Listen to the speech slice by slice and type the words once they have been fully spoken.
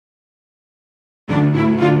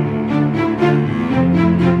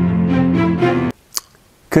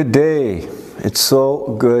Good day. It's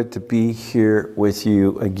so good to be here with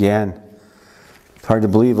you again. It's hard to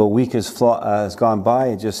believe a week has gone by.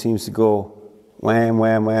 It just seems to go wham,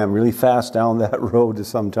 wham, wham, really fast down that road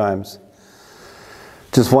sometimes.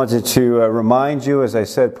 Just wanted to remind you, as I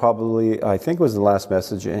said, I think it was the last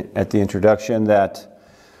message at the introduction, that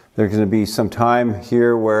there's going to be some time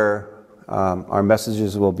here where our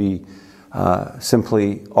messages will be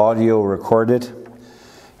simply audio recorded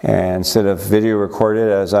and instead of video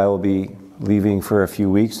recorded, as I will be leaving for a few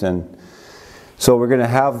weeks. And so we're going to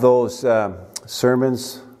have those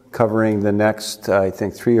sermons covering the next, I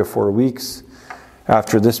think, 3 or 4 weeks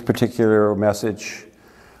after this particular message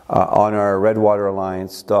on our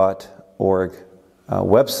redwateralliance.org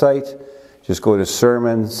website. Just go to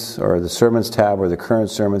sermons or the sermons tab or the current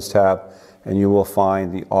sermons tab, and you will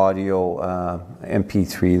find the audio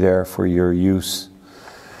MP3 there for your use.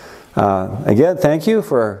 Again, thank you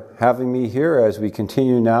for having me here as we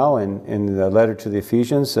continue now in the letter to the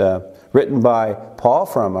Ephesians, written by Paul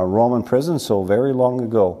from a Roman prison so very long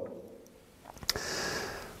ago.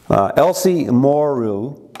 Elsie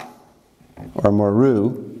Moru,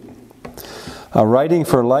 writing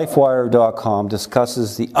for LifeWire.com,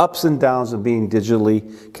 discusses the ups and downs of being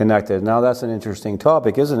digitally connected. Now that's an interesting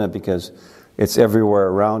topic, isn't it? Because it's everywhere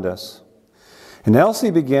around us. And Elsie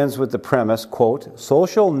begins with the premise, quote,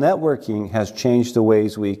 social networking has changed the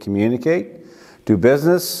ways we communicate, do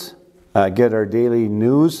business, get our daily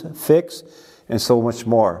news fix, and so much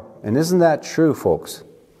more. And isn't that true, folks?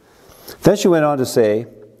 Then she went on to say,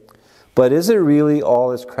 but is it really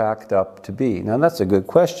all it's cracked up to be? Now that's a good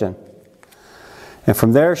question. And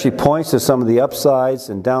from there she points to some of the upsides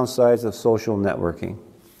and downsides of social networking.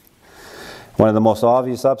 One of the most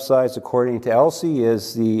obvious upsides, according to Elsie,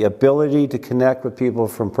 is the ability to connect with people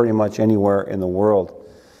from pretty much anywhere in the world.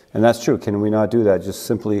 And that's true. Can we not do that just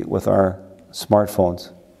simply with our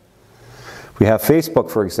smartphones? We have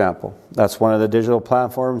Facebook, for example. That's one of the digital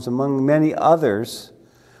platforms, among many others,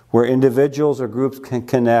 where individuals or groups can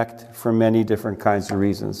connect for many different kinds of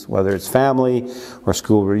reasons, whether it's family or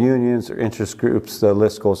school reunions or interest groups. The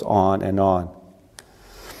list goes on and on.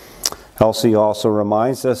 Elsie also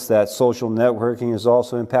reminds us that social networking has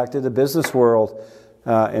also impacted the business world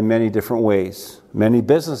in many different ways. Many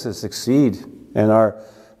businesses succeed and are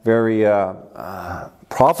very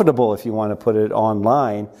profitable, if you want to put it,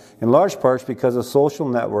 online, in large parts because of social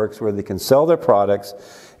networks where they can sell their products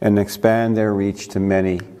and expand their reach to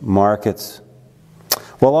many markets.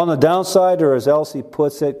 Well, on the downside, or as Elsie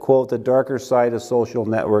puts it, quote, the darker side of social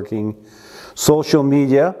networking, social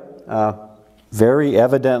media, very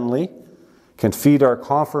evidently, can feed our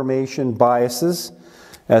confirmation biases,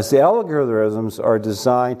 as the algorithms are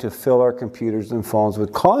designed to fill our computers and phones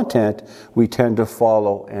with content we tend to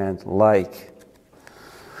follow and like.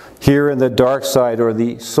 Here in the dark side, or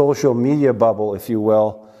the social media bubble, if you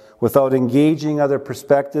will, without engaging other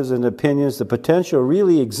perspectives and opinions, the potential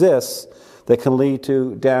really exists that can lead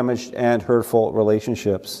to damaged and hurtful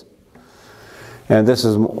relationships. And this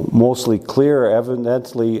is mostly clear,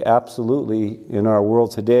 evidently, absolutely, in our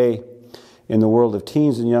world today, in the world of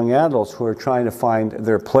teens and young adults who are trying to find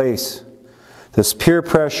their place. This peer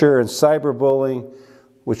pressure and cyberbullying,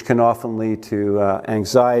 which can often lead to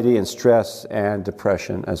anxiety and stress and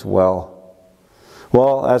depression as well.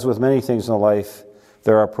 Well, as with many things in life,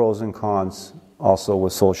 there are pros and cons also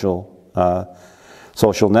with social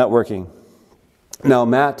networking. Now,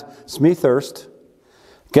 Matt Smethurst,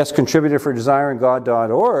 guest contributor for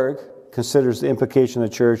DesiringGod.org, considers the implication of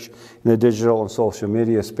the church in the digital and social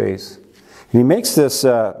media space. And he makes this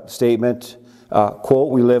statement,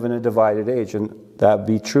 quote, we live in a divided age. And that would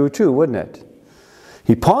be true too, wouldn't it?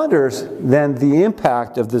 He ponders then the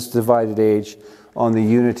impact of this divided age on the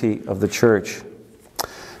unity of the church.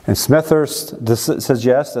 And Smethurst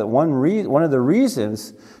suggests that one of the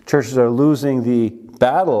reasons churches are losing the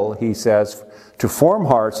battle, he says, to form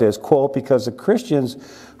hearts is, quote, because the Christians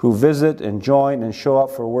who visit and join and show up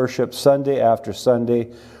for worship Sunday after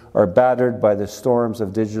Sunday are battered by the storms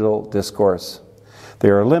of digital discourse. They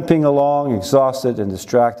are limping along, exhausted and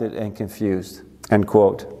distracted and confused, end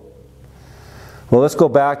quote. Well, let's go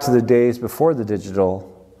back to the days before the digital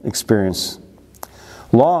experience.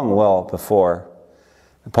 Well before.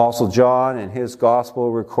 Apostle John in his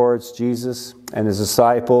gospel records Jesus and his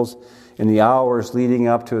disciples in the hours leading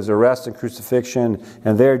up to his arrest and crucifixion,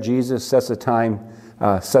 and there Jesus sets aside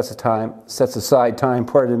time,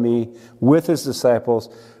 with his disciples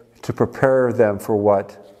to prepare them for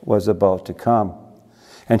what was about to come.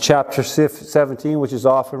 And chapter 17, which is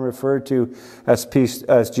often referred to as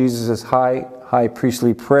Jesus' high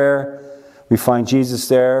priestly prayer, We find Jesus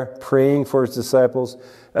there praying for his disciples,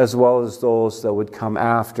 as well as those that would come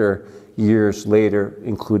after years later,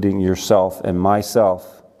 including yourself and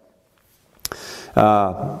myself.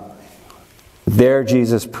 There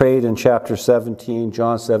Jesus prayed in chapter 17,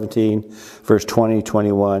 John 17, verse 20,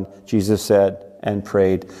 21. Jesus said and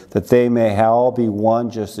prayed that they may all be one,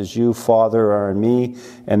 just as you, Father, are in me,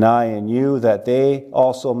 and I in you, that they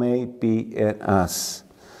also may be in us,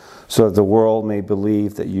 so that the world may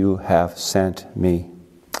believe that you have sent me.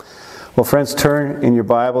 Well, friends, turn in your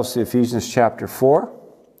Bibles to Ephesians chapter 4.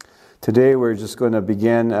 Today we're just going to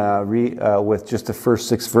begin with just the first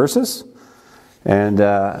 6 verses. And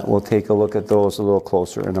we'll take a look at those a little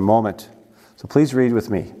closer in a moment. So please read with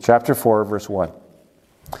me. Chapter 4, verse 1.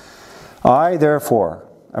 I, therefore,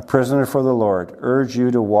 a prisoner for the Lord, urge you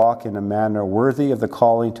to walk in a manner worthy of the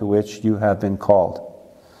calling to which you have been called,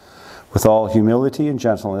 with all humility and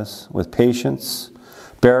gentleness, with patience,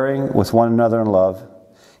 bearing with one another in love,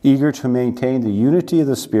 eager to maintain the unity of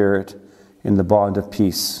the Spirit in the bond of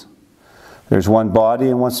peace. There's one body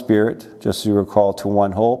and one Spirit, just as you were called to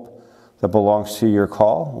one hope that belongs to your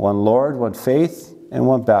call, one Lord, one faith, and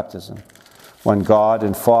one baptism, one God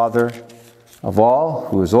and Father of all,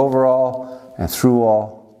 who is over all, and through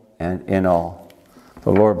all, and in all.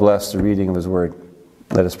 The Lord bless the reading of his word.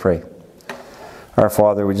 Let us pray. Our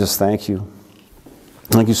Father, we just thank you.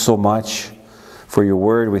 Thank you so much for your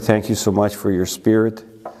word. We thank you so much for your Spirit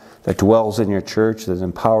that dwells in your church, that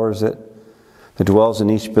empowers it, that dwells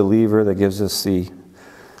in each believer, that gives us the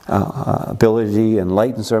ability,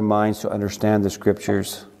 enlightens our minds to understand the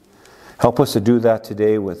Scriptures. Help us to do that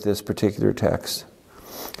today with this particular text.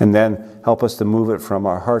 And then help us to move it from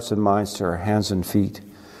our hearts and minds to our hands and feet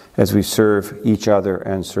as we serve each other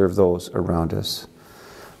and serve those around us.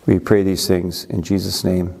 We pray these things in Jesus'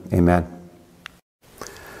 name. Amen.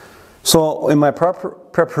 So in my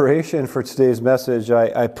preparation for today's message,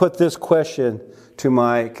 I put this question to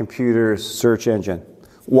my computer's search engine.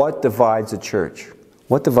 What divides a church?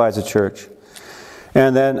 What divides a church?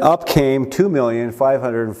 And then up came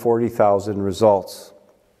 2,540,000 results.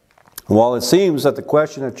 While it seems that the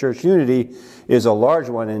question of church unity is a large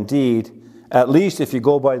one indeed, at least if you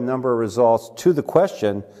go by the number of results to the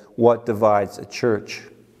question, what divides a church?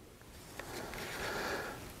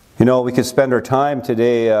 You know, we could spend our time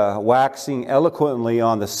today waxing eloquently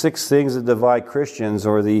on the 6 things that divide Christians,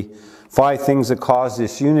 or the 5 things that cause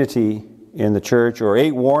disunity in the church, or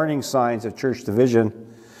 8 warning signs of church division.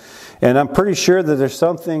 And I'm pretty sure that there's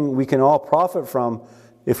something we can all profit from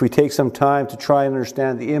if we take some time to try and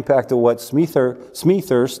understand the impact of what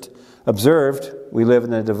Smethurst observed. We live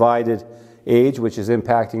in a divided age, which is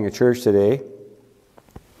impacting a church today.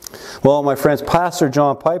 Well, my friends, Pastor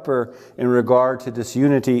John Piper, in regard to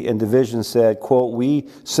disunity and division, said, quote, "We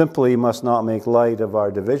simply must not make light of our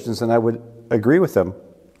divisions." And I would agree with him.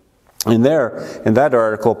 In that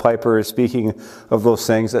article, Piper is speaking of those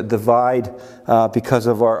things that divide because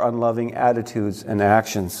of our unloving attitudes and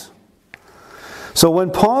actions. So when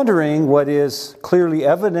pondering what is clearly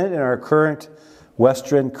evident in our current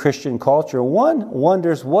Western Christian culture, one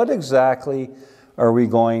wonders, what exactly are we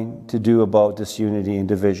going to do about disunity and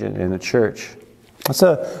division in the church?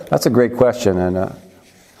 That's a great question, and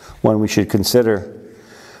one we should consider.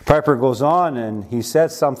 Piper goes on and he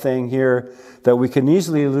says something here that we can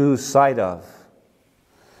easily lose sight of.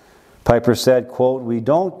 Piper said, quote, "We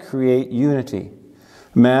don't create unity.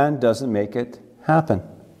 Man doesn't make it happen.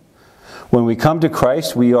 When we come to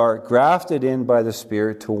Christ, we are grafted in by the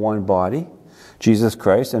Spirit to one body, Jesus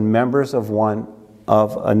Christ, and members of one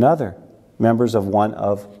of another. Members of one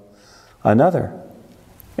of another."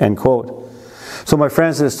 End quote. So my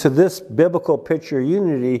friends, it's to this biblical picture of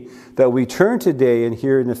unity that we turn today and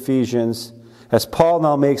here in Ephesians, as Paul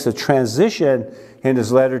now makes a transition in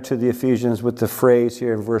his letter to the Ephesians with the phrase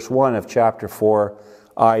here in verse 1 of chapter 4,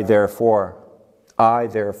 I therefore. I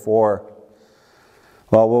therefore.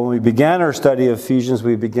 Well, when we began our study of Ephesians,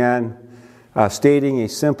 we began stating a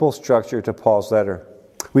simple structure to Paul's letter.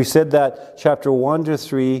 We said that chapter 1 to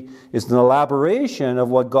 3 is an elaboration of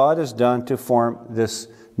what God has done to form this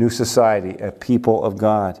new society, a people of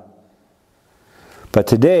God. But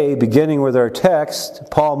today, beginning with our text,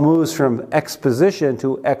 Paul moves from exposition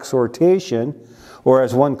to exhortation, or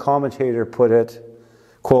as one commentator put it,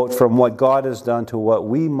 quote, "from what God has done to what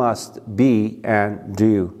we must be and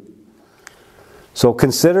do." So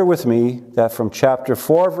consider with me that from chapter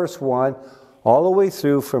 4, verse 1, all the way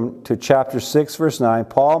through to chapter 6, verse 9,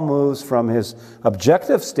 Paul moves from his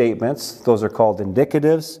objective statements, those are called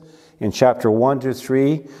indicatives, in chapter 1 to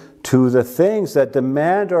 3, to the things that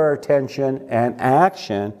demand our attention and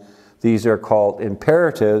action. These are called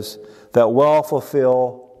imperatives that well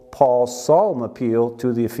fulfill Paul's solemn appeal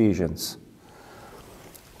to the Ephesians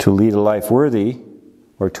to lead a life worthy,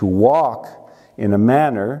 or to walk in a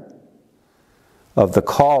manner of the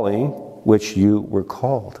calling which you were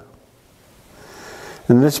called.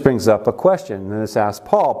 And this brings up a question, and it's asked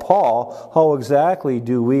Paul, how exactly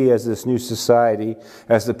do we as this new society,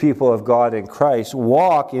 as the people of God in Christ,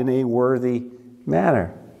 walk in a worthy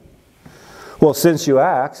manner? Well, since you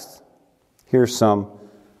asked, here's something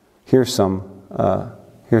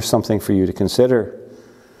for you to consider.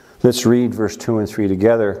 Let's read verse 2 and 3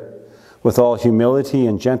 together. With all humility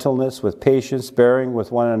and gentleness, with patience, bearing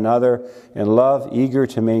with one another in love, eager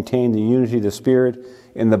to maintain the unity of the Spirit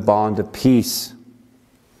in the bond of peace.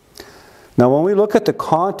 Now, when we look at the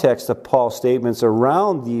context of Paul's statements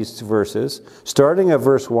around these verses, starting at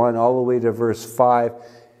verse 1 all the way to verse 5,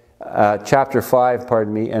 chapter 5,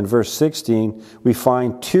 and verse 16, we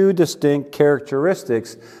find two distinct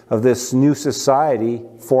characteristics of this new society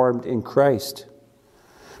formed in Christ.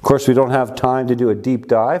 Of course, we don't have time to do a deep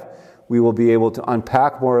dive. We will be able to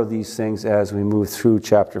unpack more of these things as we move through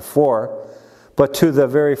chapter 4. But to the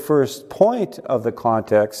very first point of the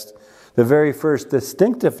context, the very first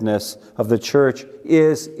distinctiveness of the church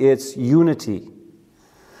is its unity.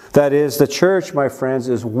 That is, the church, my friends,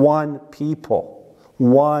 is one people.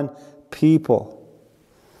 One people.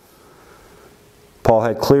 Paul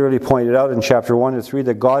had clearly pointed out in chapter 1 to 3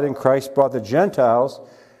 that God in Christ brought the Gentiles,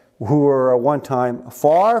 who were at one time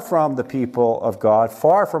far from the people of God,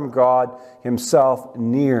 far from God himself,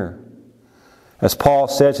 near. As Paul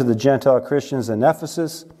said to the Gentile Christians in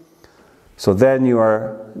Ephesus, so then you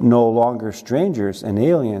are no longer strangers and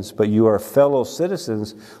aliens, but you are fellow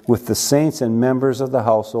citizens with the saints and members of the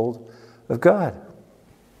household of God.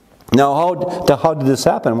 Now, how did this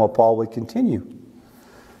happen? Well, Paul would continue.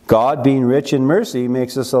 God, being rich in mercy,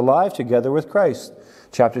 makes us alive together with Christ.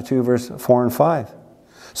 Chapter 2, verse 4 and 5.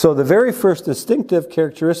 So the very first distinctive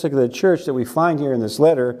characteristic of the church that we find here in this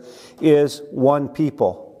letter is one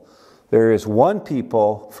people. There is one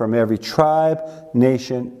people from every tribe,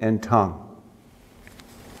 nation, and tongue.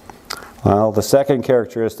 Well, the second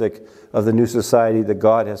characteristic of the new society that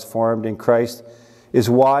God has formed in Christ is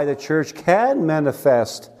why the church can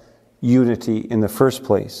manifest unity in the first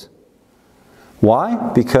place.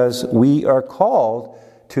 Why? Because we are called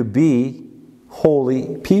to be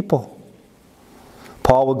holy people.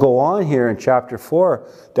 Paul will go on here in chapter 4,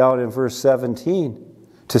 down in verse 17,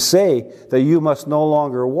 to say that you must no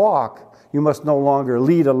longer walk, you must no longer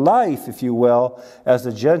lead a life, if you will, as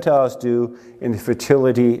the Gentiles do in the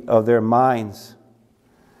fertility of their minds.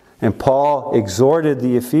 And Paul exhorted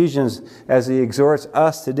the Ephesians as he exhorts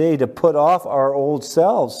us today to put off our old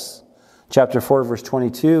selves, chapter 4, verse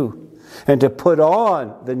 22, and to put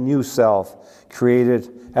on the new self,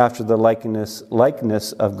 created after the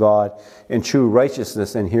likeness of God in true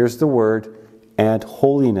righteousness. And here's the word, and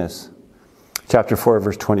holiness. Chapter 4,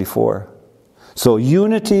 verse 24. So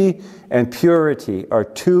unity and purity are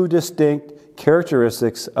two distinct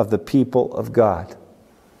characteristics of the people of God.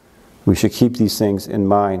 We should keep these things in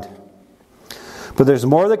mind. But there's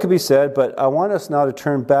more that could be said, but I want us now to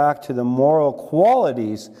turn back to the moral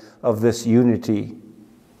qualities of this unity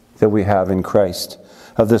that we have in Christ,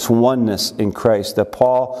 of this oneness in Christ that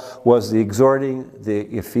Paul was exhorting the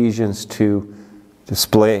Ephesians to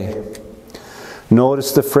display.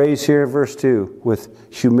 Notice the phrase here in verse 2,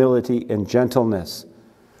 with humility and gentleness.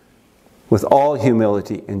 With all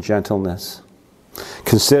humility and gentleness.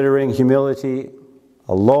 Considering humility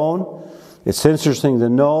alone, it's interesting to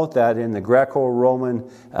note that in the Greco-Roman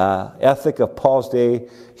ethic of Paul's day,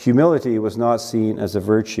 humility was not seen as a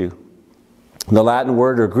virtue. The Latin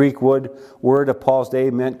word or Greek word of Paul's day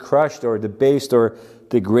meant crushed or debased or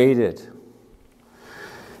degraded.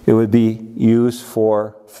 It would be used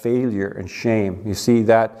for failure and shame. You see,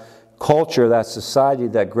 that culture, that society,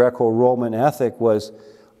 that Greco-Roman ethic was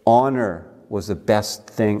honor was the best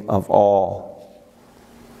thing of all.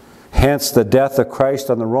 Hence, the death of Christ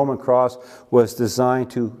on the Roman cross was designed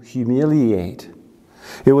to humiliate.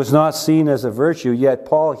 It was not seen as a virtue, yet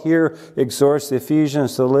Paul here exhorts the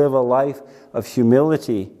Ephesians to live a life of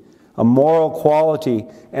humility, a moral quality,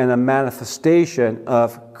 and a manifestation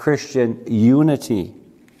of Christian unity.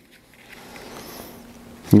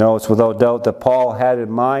 No, it's without doubt that Paul had in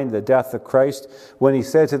mind the death of Christ when he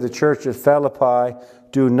said to the church at Philippi,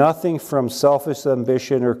 "Do nothing from selfish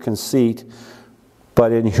ambition or conceit,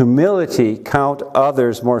 but in humility count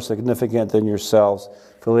others more significant than yourselves."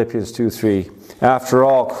 Philippians 2:3. After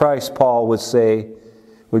all, Christ, Paul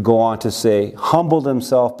would go on to say, humbled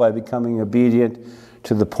himself by becoming obedient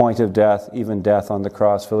to the point of death, even death on the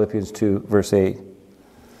cross. Philippians 2, verse 8.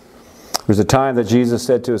 There's a time that Jesus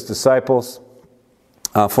said to his disciples,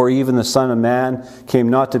 For even the Son of Man came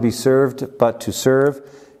not to be served, but to serve,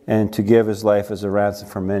 and to give his life as a ransom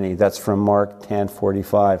for many. That's from Mark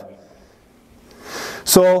 10:45.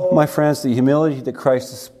 So, my friends, the humility that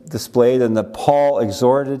Christ displayed and that Paul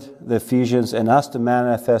exhorted the Ephesians and us to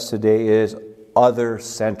manifest today is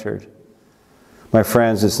other-centered. My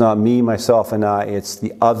friends, it's not me, myself, and I. It's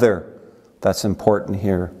the other that's important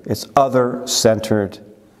here. It's other-centered.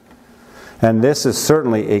 And this is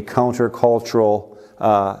certainly a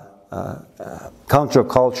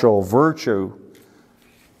countercultural virtue,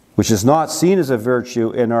 which is not seen as a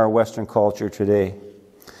virtue in our Western culture today.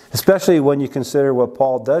 Especially when you consider what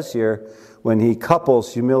Paul does here when he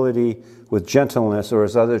couples humility with gentleness, or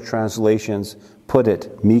as other translations put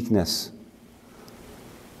it, meekness.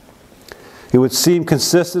 It would seem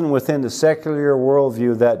consistent within the secular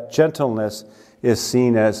worldview that gentleness is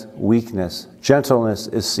seen as weakness. Gentleness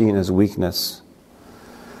is seen as weakness.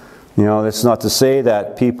 You know, that's not to say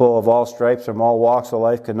that people of all stripes from all walks of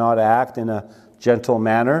life cannot act in a gentle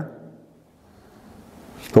manner.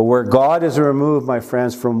 But where God is removed, my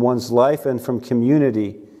friends, from one's life and from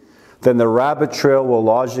community, then the rabbit trail will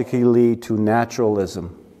logically lead to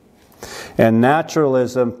naturalism. And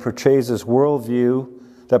naturalism portrays this worldview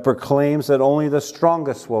that proclaims that only the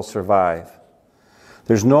strongest will survive.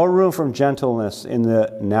 There's no room for gentleness in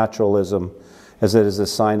the naturalism, as it is a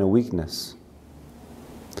sign of weakness.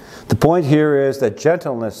 The point here is that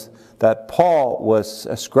gentleness that Paul was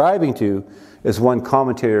ascribing to, as one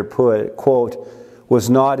commentator put it, quote, was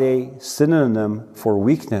not a synonym for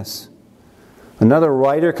weakness. Another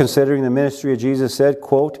writer, considering the ministry of Jesus, said,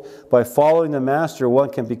 quote, by following the Master, one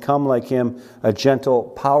can become like him, a gentle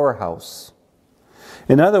powerhouse.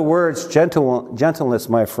 In other words, gentleness,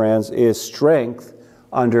 my friends, is strength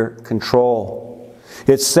under control.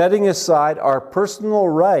 It's setting aside our personal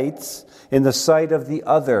rights in the sight of the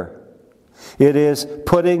other. It is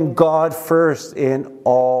putting God first in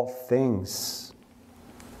all things.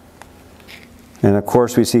 And of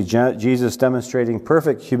course, we see Jesus demonstrating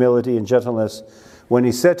perfect humility and gentleness when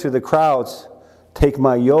he said to the crowds, take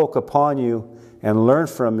my yoke upon you and learn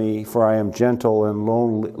from me, for I am gentle and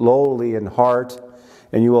lowly in heart,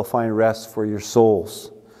 and you will find rest for your souls.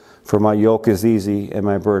 For my yoke is easy and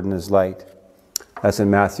my burden is light. That's in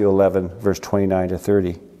Matthew 11, verse 29 to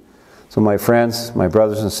 30. So my friends, my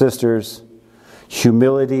brothers and sisters,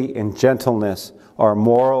 humility and gentleness are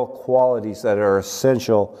moral qualities that are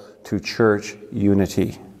essential to church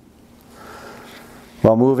unity.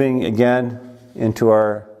 Well, moving again into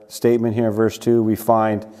our statement here in verse 2, we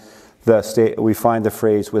find the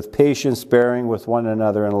phrase, with patience bearing with one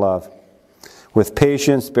another in love. With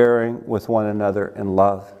patience bearing with one another in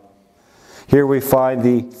love. Here we find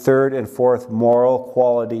the third and fourth moral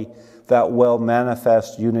quality that will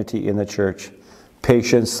manifest unity in the church.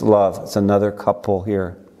 Patience, love. It's another couple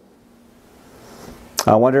here.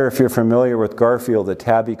 I wonder if you're familiar with Garfield, the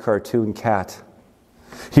tabby cartoon cat.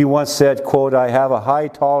 He once said, quote, I have a high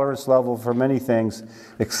tolerance level for many things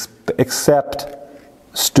except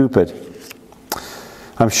stupid.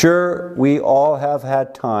 I'm sure we all have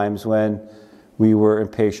had times when we were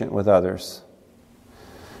impatient with others.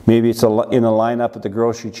 Maybe it's in a lineup at the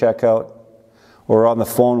grocery checkout, or on the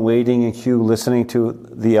phone waiting in queue listening to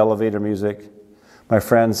the elevator music. My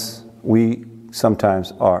friends, we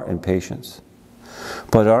sometimes are impatient.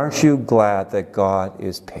 But aren't you glad that God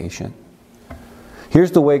is patient?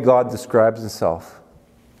 Here's the way God describes himself.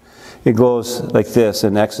 It goes like this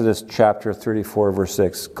in Exodus chapter 34, verse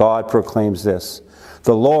 6. God proclaims this.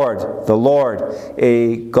 The Lord,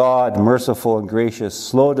 a God merciful and gracious,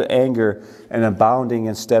 slow to anger and abounding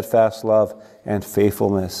in steadfast love and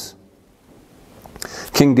faithfulness.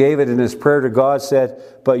 King David in his prayer to God said,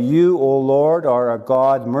 but you, O Lord, are a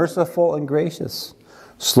God merciful and gracious,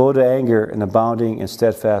 slow to anger and abounding in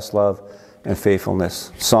steadfast love and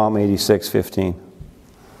faithfulness. Psalm 86:15.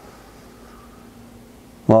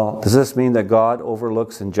 Well, does this mean that God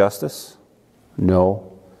overlooks injustice? No.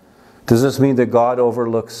 Does this mean that God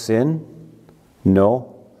overlooks sin?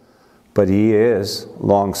 No. But he is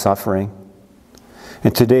long-suffering.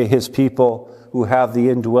 And today his people who have the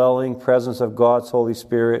indwelling presence of God's Holy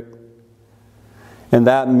Spirit, and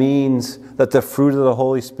that means that the fruit of the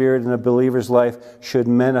Holy Spirit in a believer's life should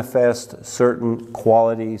manifest certain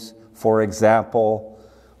qualities. For example,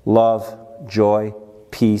 love, joy,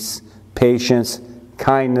 peace, patience,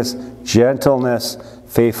 kindness, gentleness,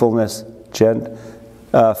 faithfulness, gentleness,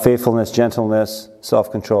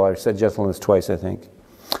 self-control. I said gentleness twice, I think.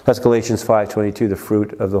 That's Galatians 5:22, the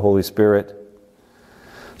fruit of the Holy Spirit.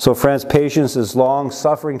 So friends, patience is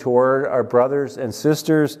long-suffering toward our brothers and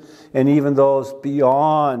sisters, and even those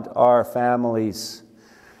beyond our families.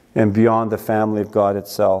 and beyond the family of God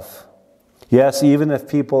itself. Yes, even if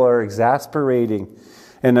people are exasperating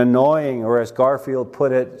and annoying, or as Garfield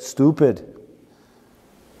put it, stupid.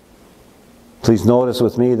 Please notice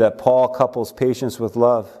with me that Paul couples patience with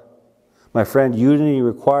love. My friend, unity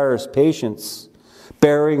requires patience,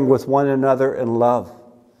 bearing with one another in love.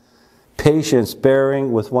 Patience,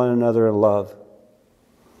 bearing with one another in love.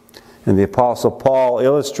 And the Apostle Paul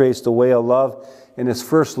illustrates the way of love in his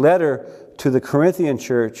first letter to the Corinthian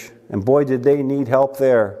church. And boy, did they need help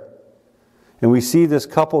there. And we see this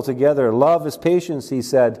couple together. Love is patience, he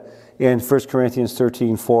said in 1 Corinthians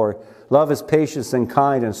 13:4. Love is patience and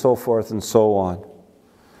kind, and so forth and so on.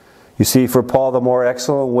 You see, for Paul, the more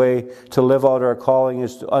excellent way to live out our calling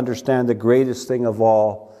is to understand the greatest thing of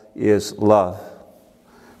all is love.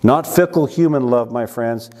 Not fickle human love, my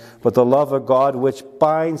friends, but the love of God which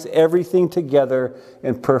binds everything together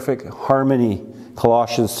in perfect harmony.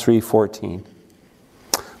 Colossians 3:14.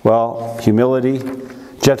 Well, humility,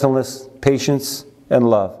 gentleness, patience, and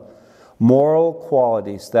love. Moral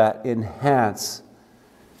qualities that enhance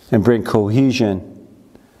and bring cohesion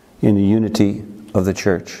in the unity of the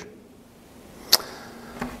church.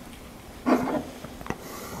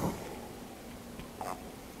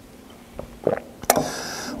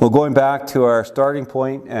 Well, going back to our starting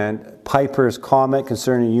point and Piper's comment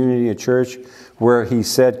concerning unity of church, where he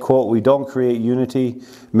said, quote, "We don't create unity,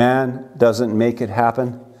 man doesn't make it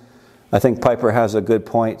happen." I think Piper has a good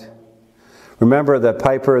point. Remember that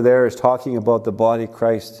Piper there is talking about the body of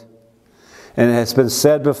Christ. And it has been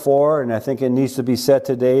said before, and I think it needs to be said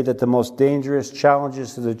today, that the most dangerous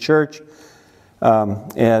challenges to the church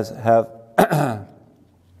have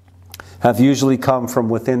usually come from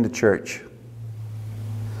within the church.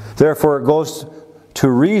 Therefore, it goes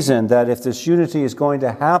to reason that if this unity is going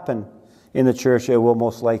to happen in the church, it will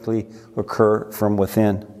most likely occur from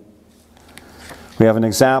within. We have an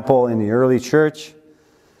example in the early church.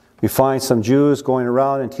 We find some Jews going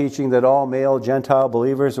around and teaching that all male Gentile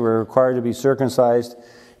believers were required to be circumcised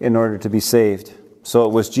in order to be saved. So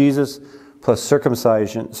it was Jesus plus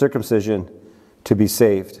circumcision to be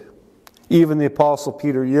saved. Even the Apostle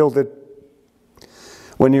Peter yielded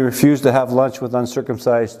when he refused to have lunch with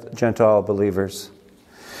uncircumcised Gentile believers.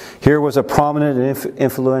 Here was a prominent and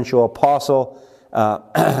influential apostle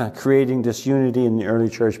creating disunity in the early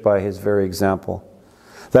church by his very example.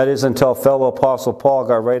 That is until fellow apostle Paul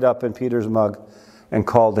got right up in Peter's mug and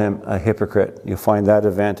called him a hypocrite. You'll find that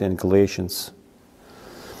event in Galatians.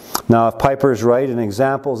 Now, if Piper is right and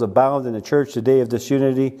examples abound in the church today of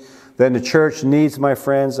disunity, then the church needs, my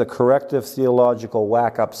friends, a corrective theological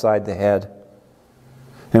whack upside the head.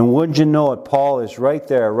 And wouldn't you know it, Paul is right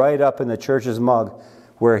there, right up in the church's mug,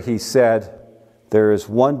 where he said, "There is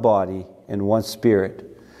one body and one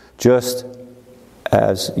spirit, just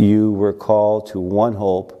as you were called to one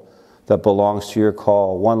hope that belongs to your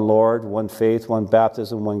call. One Lord, one faith, one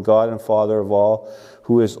baptism, one God and Father of all,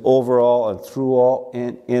 who is over all and through all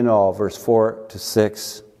and in all." Verse 4 to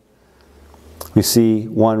 6. We see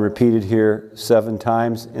one repeated here 7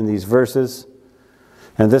 times in these verses.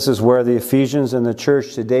 And this is where the Ephesians and the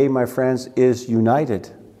church today, my friends, is united.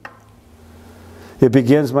 It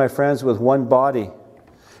begins, my friends, with one body.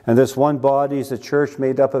 And this one body is a church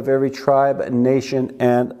made up of every tribe, nation,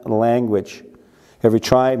 and language. Every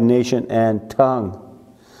tribe, nation, and tongue.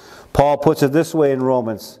 Paul puts it this way in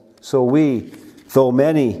Romans. So we, though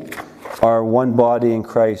many, are one body in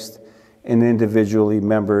Christ and individually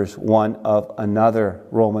members one of another.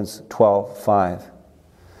 Romans 12:5.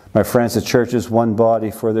 My friends, the church is one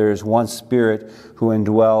body, for there is one Spirit who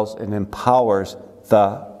indwells and empowers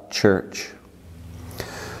the church.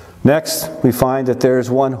 Next, we find that there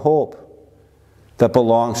is one hope that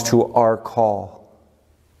belongs to our call.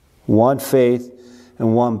 One faith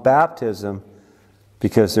and one baptism,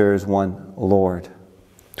 because there is one Lord.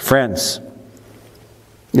 Friends,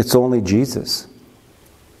 it's only Jesus.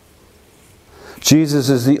 Jesus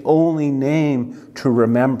is the only name to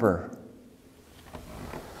remember.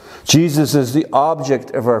 Jesus is the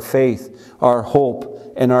object of our faith, our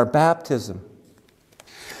hope, and our baptism.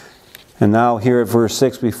 And now here at verse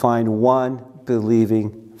 6 we find one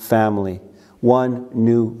believing family, one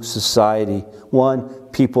new society, one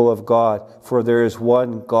people of God, for there is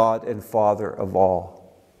one God and Father of all.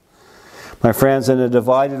 My friends, in a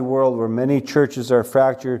divided world where many churches are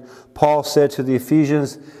fractured, Paul said to the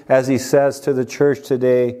Ephesians, as he says to the church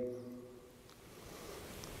today,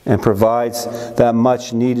 and provides that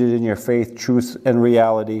much needed in your faith, truth, and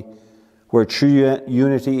reality, where true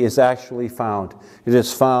unity is actually found. It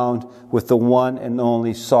is found with the one and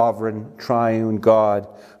only sovereign triune God,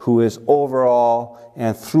 who is over all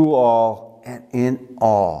and through all and in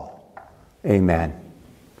all. Amen.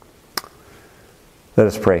 Let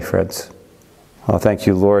us pray, friends. Oh, thank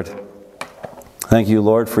you, Lord. Thank you,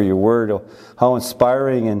 Lord, for your word. Oh, how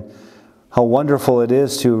inspiring and how wonderful it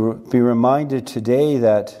is to be reminded today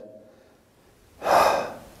that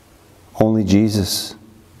only Jesus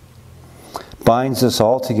binds us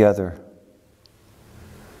all together,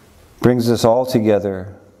 brings us all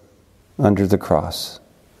together under the cross.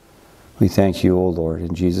 We thank you, O Lord,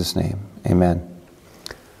 in Jesus' name. Amen.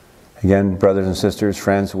 Again, brothers and sisters,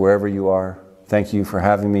 friends, wherever you are, thank you for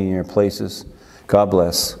having me in your places. God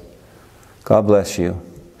bless. God bless you.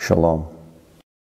 Shalom.